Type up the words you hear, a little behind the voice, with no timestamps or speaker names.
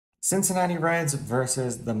Cincinnati Reds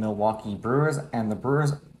versus the Milwaukee Brewers, and the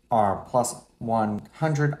Brewers are plus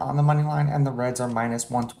 100 on the money line, and the Reds are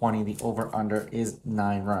minus 120. The over-under is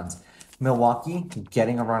 9 runs. Milwaukee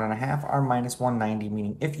getting a run and a half are minus 190,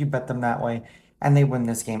 meaning if you bet them that way and they win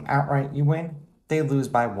this game outright, you win. They lose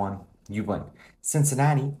by 1, you win.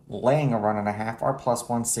 Cincinnati laying a run and a half are plus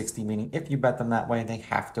 160, meaning if you bet them that way, they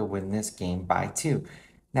have to win this game by 2.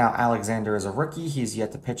 Now, Alexander is a rookie. He's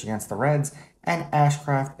yet to pitch against the Reds. And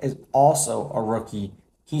Ashcraft is also a rookie.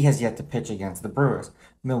 He has yet to pitch against the Brewers.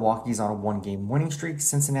 Milwaukee's on a 1-game winning streak.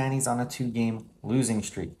 Cincinnati's on a 2-game losing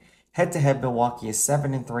streak. Head-to-head, Milwaukee is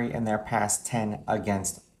 7-3 in their past 10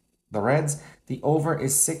 against the Reds. The over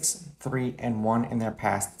is 6-3-1 in their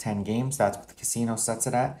past 10 games. That's what the casino sets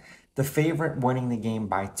it at. The favorite winning the game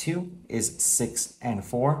by 2 is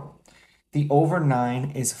 6-4. The over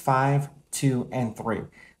 9 is 5-2-3.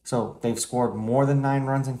 So they've scored more than 9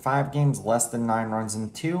 runs in 5 games, less than 9 runs in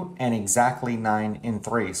 2, and exactly 9 in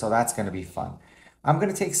 3. So that's going to be fun. I'm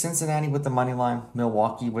going to take Cincinnati with the money line,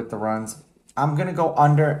 Milwaukee with the runs. I'm going to go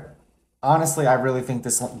under. Honestly, I really think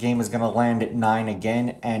this game is going to land at 9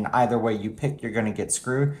 again, and either way you pick, you're going to get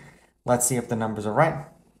screwed. Let's see if the numbers are right.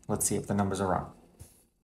 Let's see if the numbers are wrong.